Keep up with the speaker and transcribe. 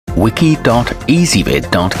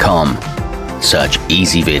wiki.ezvid.com. Search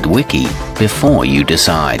Ezvid Wiki before you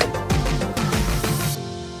decide.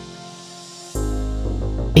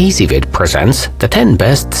 Ezvid presents the 10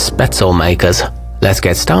 best Spaetzle makers. Let's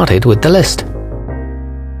get started with the list.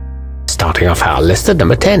 Starting off our list at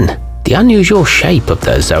number 10. The unusual shape of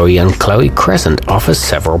the Zoie and Chloe crescent offers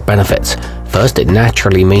several benefits. First, it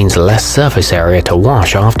naturally means less surface area to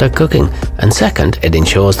wash after cooking, and second, it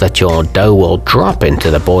ensures that your dough will drop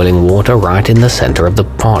into the boiling water right in the center of the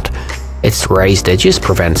pot. Its raised edges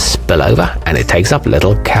prevent spillover, and it takes up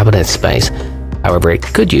little cabinet space. However, it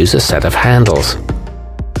could use a set of handles.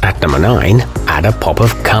 At number 9, add a pop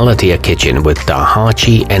of color to your kitchen with the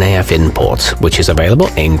harcci NAF imports, which is available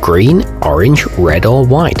in green, orange, red or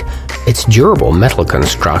white. Its durable metal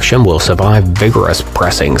construction will survive vigorous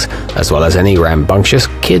pressings, as well as any rambunctious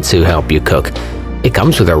kids who help you cook. It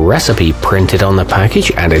comes with a recipe printed on the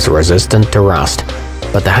package and is resistant to rust,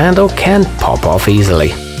 but the handle can pop off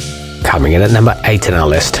easily. Coming in at number 8 in our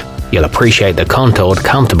list. You'll appreciate the contoured,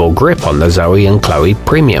 comfortable grip on the Zoie and Chloe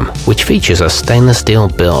Premium, which features a stainless steel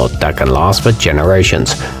build that can last for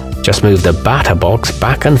generations. Just move the batter box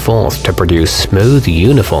back and forth to produce smooth,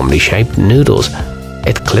 uniformly shaped noodles.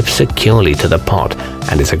 It clips securely to the pot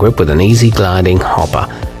and is equipped with an easy gliding hopper.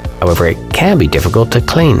 However, it can be difficult to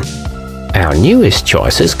clean. Our newest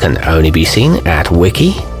choices can only be seen at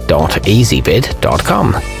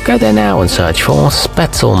wiki.ezvid.com. Go there now and search for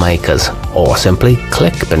Spaetzle makers, or simply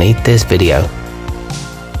click beneath this video.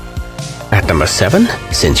 At number 7,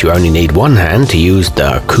 since you only need one hand to use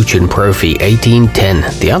the Kuechenprofi 1810,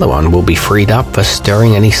 the other one will be freed up for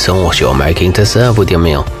stirring any sauce you're making to serve with your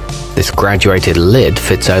meal. This graduated lid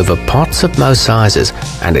fits over pots of most sizes,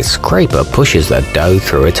 and its scraper pushes the dough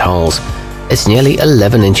through its holes. It's nearly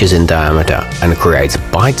 11 inches in diameter and creates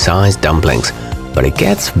bite-sized dumplings, but it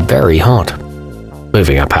gets very hot.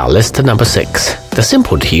 Moving up our list to number 6. The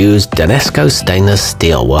simple-to-use danesco stainless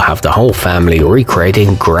steel will have the whole family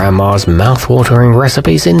recreating Grandma's mouth-watering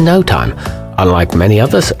recipes in no time. Unlike many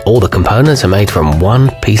others, all the components are made from one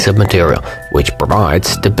piece of material, which provides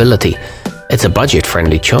stability. It's a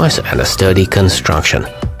budget-friendly choice and a sturdy construction.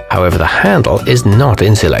 However, the handle is not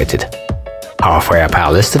insulated. Halfway up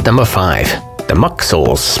our list at number 5. The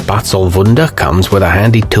muxel spätzlewunder comes with a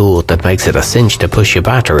handy tool that makes it a cinch to push your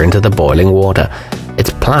batter into the boiling water. Its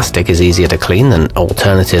plastic is easier to clean than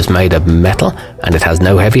alternatives made of metal, and it has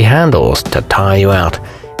no heavy handles to tire you out.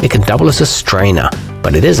 It can double as a strainer,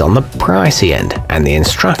 but it is on the pricey end, and the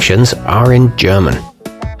instructions are in German.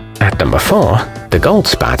 At number 4, the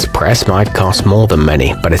goldspatz press might cost more than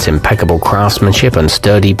many, but its impeccable craftsmanship and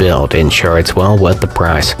sturdy build ensure it's well worth the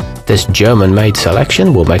price. This German-made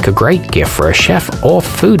selection will make a great gift for a chef or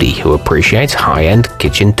foodie who appreciates high-end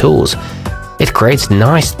kitchen tools. It creates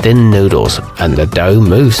nice thin noodles, and the dough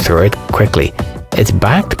moves through it quickly. It's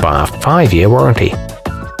backed by a 5-year warranty.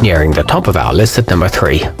 Nearing the top of our list at number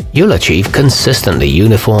 3, you'll achieve consistently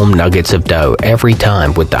uniform nuggets of dough every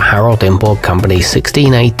time with the Harold Import Company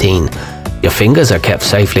 1618. Your fingers are kept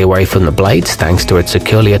safely away from the blades thanks to its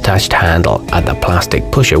securely attached handle and the plastic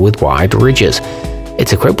pusher with wide ridges.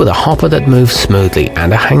 It's equipped with a hopper that moves smoothly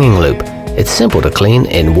and a hanging loop. It's simple to clean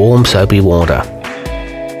in warm soapy water.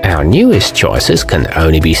 Our newest choices can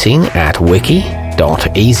only be seen at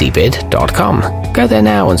wiki.ezvid.com. Go there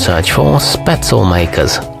now and search for Spaetzle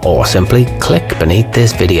makers, or simply click beneath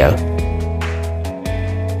this video.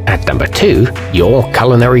 At number 2, your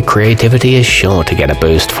culinary creativity is sure to get a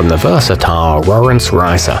boost from the versatile rorence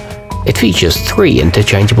ricer. It features 3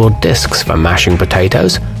 interchangeable discs for mashing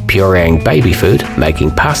potatoes, pureeing baby food,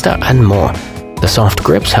 making pasta, and more. The soft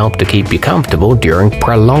grips help to keep you comfortable during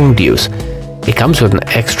prolonged use. It comes with an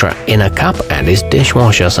extra inner cup and is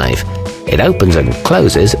dishwasher safe. It opens and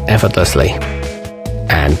closes effortlessly.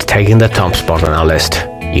 And taking the top spot on our list,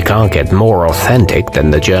 you can't get more authentic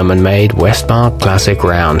than the German-made Westmark Classic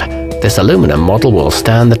Round. This aluminum model will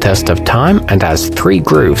stand the test of time and has 3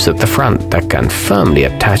 grooves at the front that can firmly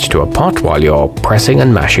attach to a pot while you're pressing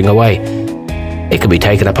and mashing away. It can be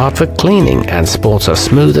taken apart for cleaning and sports a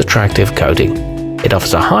smooth, attractive coating. It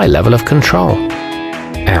offers a high level of control.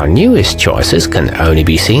 Our newest choices can only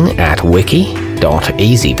be seen at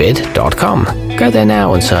wiki.ezvid.com. Go there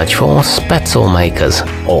now and search for Spaetzle makers,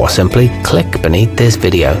 or simply click beneath this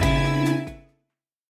video.